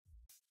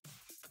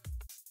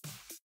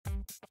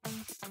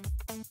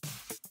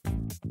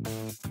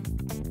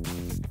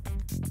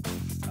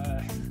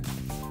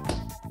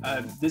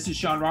This is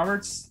Sean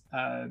Roberts.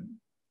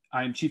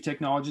 I'm Chief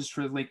Technologist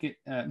for the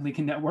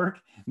Lincoln Network.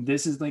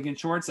 This is Lincoln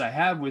Shorts. I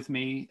have with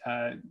me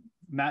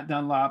Matt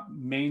Dunlap,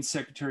 Maine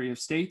Secretary of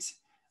State.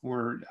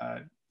 We're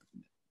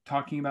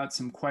talking about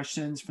some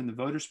questions from the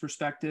voter's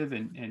perspective,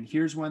 and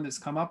here's one that's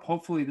come up.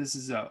 Hopefully this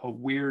is a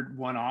weird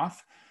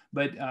one-off,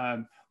 but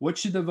what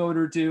should the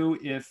voter do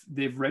if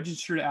they've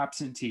registered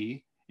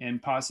absentee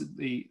and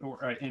possibly,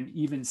 and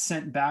even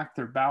sent back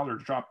their ballot or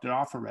dropped it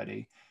off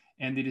already,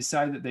 and they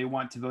decide that they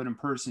want to vote in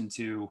person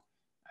to,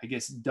 I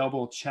guess,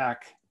 double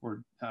check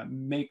or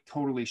make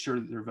totally sure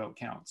that their vote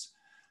counts?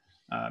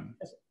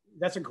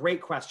 That's a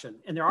great question.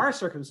 And there are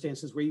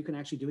circumstances where you can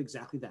actually do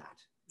exactly that.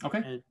 Okay.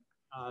 And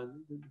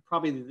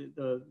probably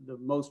the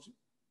most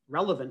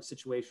relevant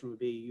situation would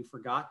be you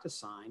forgot to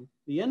sign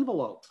the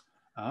envelope.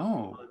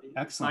 Oh,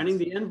 excellent. Signing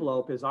the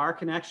envelope is our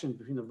connection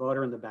between the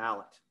voter and the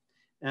ballot.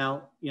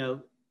 Now,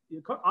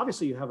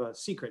 obviously you have a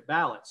secret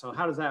ballot. So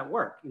how does that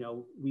work?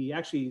 We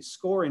actually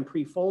score and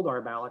pre-fold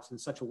our ballots in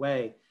such a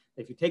way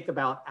that if you take the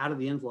ballot out of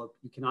the envelope,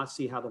 you cannot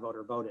see how the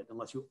voter voted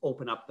unless you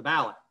open up the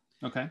ballot.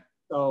 Okay.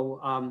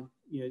 So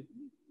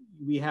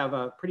we have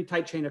a pretty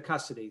tight chain of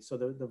custody. So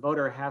the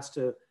voter has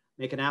to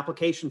make an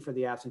application for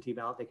the absentee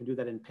ballot. They can do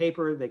that in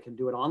paper. They can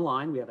do it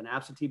online. We have an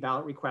absentee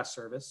ballot request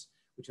service,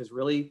 which has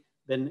really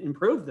been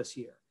improved this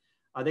year.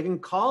 They can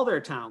call their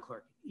town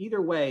clerk.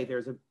 Either way,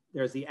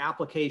 there's the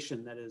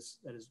application that is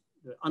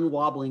the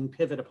unwobbling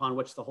pivot upon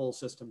which the whole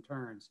system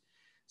turns.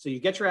 So you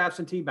get your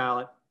absentee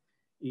ballot,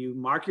 you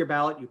mark your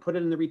ballot, you put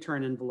it in the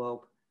return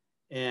envelope,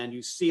 and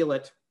you seal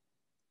it,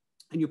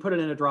 and you put it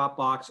in a drop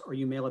box or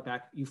you mail it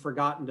back. You've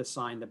forgotten to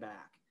sign the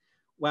back.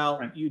 Well,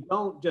 right. You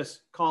don't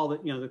just call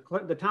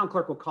the town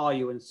clerk will call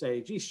you and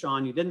say, "Gee,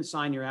 Sean, you didn't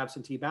sign your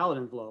absentee ballot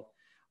envelope."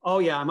 "Oh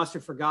yeah, I must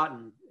have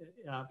forgotten."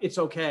 It's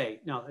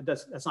okay. No,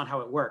 that's not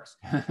how it works.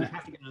 You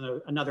have to get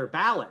another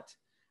ballot.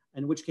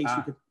 In which case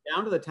you could go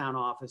down to the town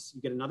office,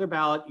 you get another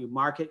ballot, you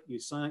mark it, you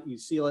sign, you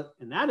seal it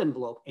in that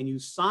envelope, and you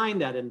sign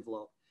that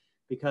envelope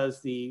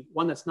because the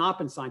one that's not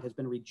been signed has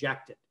been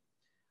rejected.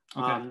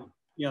 Okay.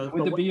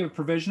 Would there be a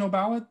provisional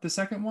ballot, the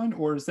second one,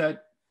 or is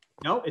that?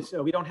 No,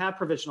 we don't have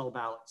provisional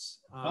ballots.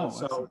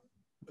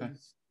 Okay.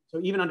 So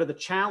even under the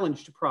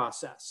challenged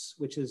process,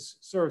 which is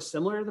sort of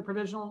similar to the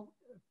provisional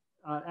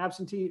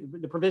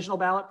the provisional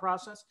ballot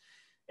process,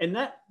 and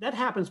that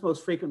happens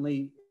most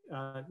frequently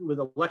with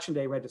election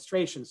day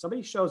registration.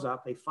 Somebody shows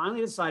up, they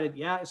finally decided,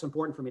 yeah, it's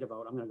important for me to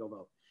vote. I'm going to go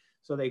vote.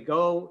 So they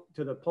go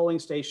to the polling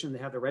station, they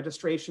have the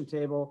registration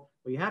table.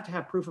 Well, you have to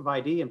have proof of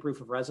ID and proof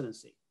of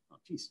residency. Oh,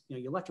 geez,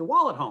 you left your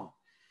wallet home.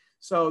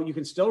 So you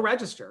can still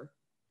register.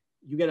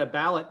 You get a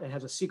ballot that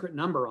has a secret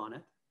number on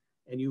it,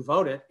 and you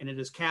vote it, and it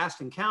is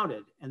cast and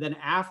counted. And then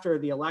after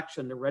the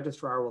election, the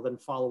registrar will then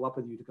follow up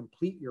with you to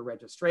complete your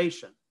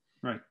registration.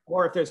 Right.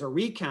 Or if there's a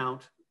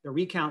recount, the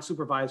recount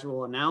supervisor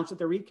will announce at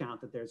the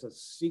recount that there's a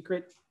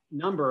secret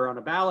number on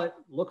a ballot,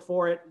 look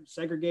for it,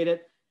 segregate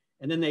it,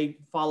 and then they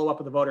follow up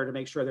with the voter to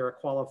make sure they're a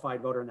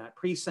qualified voter in that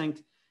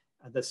precinct.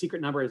 The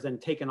secret number is then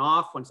taken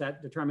off once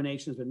that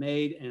determination has been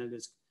made, and it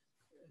is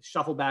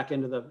shuffled back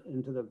into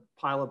the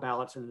pile of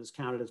ballots, and it is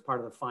counted as part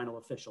of the final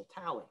official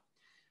tally.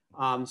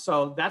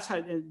 So that's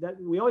how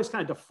we always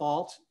kind of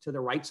default to the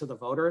rights of the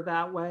voter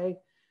that way.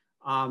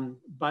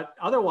 But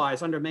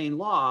otherwise, under Maine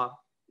law,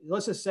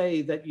 let's just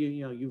say that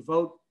you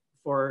vote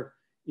for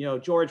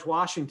George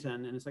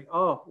Washington, and it's like,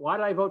 oh, why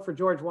did I vote for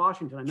George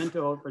Washington? I meant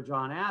to vote for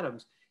John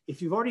Adams.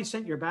 If you've already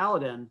sent your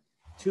ballot in,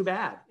 too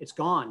bad, it's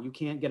gone. You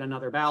can't get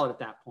another ballot at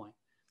that point.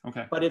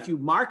 Okay. But if you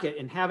mark it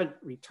and haven't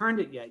returned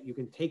it yet, you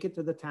can take it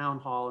to the town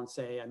hall and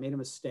say, I made a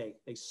mistake.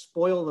 They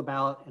spoil the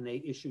ballot and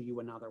they issue you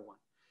another one.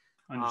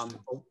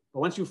 But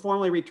once you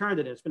formally returned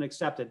it, it's been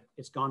accepted,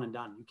 it's gone and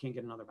done. You can't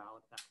get another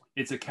ballot at that point.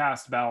 It's a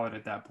cast ballot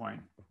at that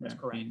point. That's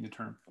correct. Being the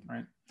term,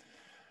 right?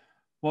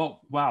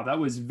 Well, wow, that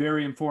was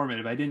very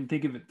informative. I didn't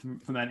think of it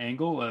from that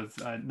angle of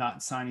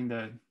not signing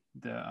the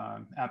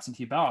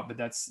absentee ballot, but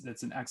that's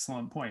an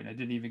excellent point. I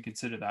didn't even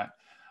consider that.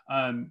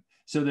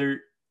 So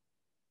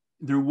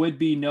there would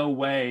be no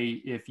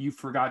way if you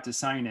forgot to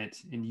sign it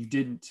and you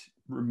didn't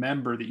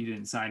remember that you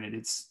didn't sign it.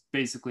 It's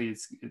basically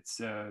it's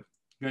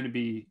going to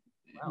be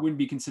it wouldn't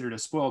be considered a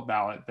spoiled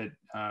ballot, but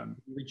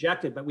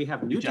rejected. But we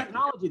have new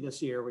technology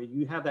this year where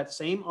you have that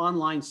same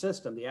online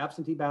system, the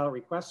absentee ballot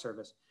request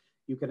service.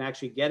 You can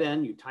actually get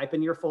in, you type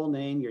in your full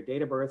name, your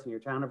date of birth, and your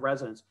town of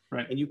residence,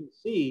 right. And you can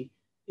see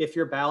if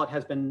your ballot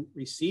has been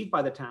received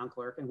by the town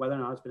clerk and whether or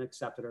not it's been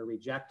accepted or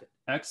rejected.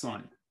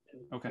 Excellent.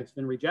 Okay. If it's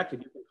been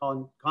rejected, you can call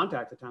and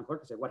contact the town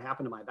clerk and say, what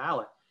happened to my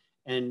ballot?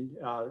 And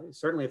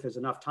certainly if there's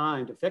enough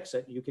time to fix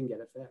it, you can get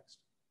it fixed.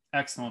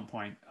 Excellent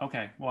point.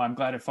 Okay. Well, I'm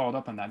glad I followed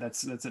up on that.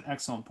 That's an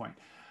excellent point.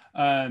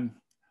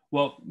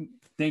 Well,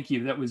 thank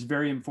you. That was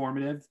very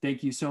informative.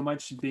 Thank you so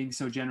much for being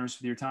so generous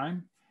with your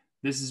time.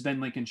 This has been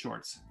Lincoln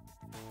Shorts.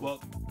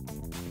 Well.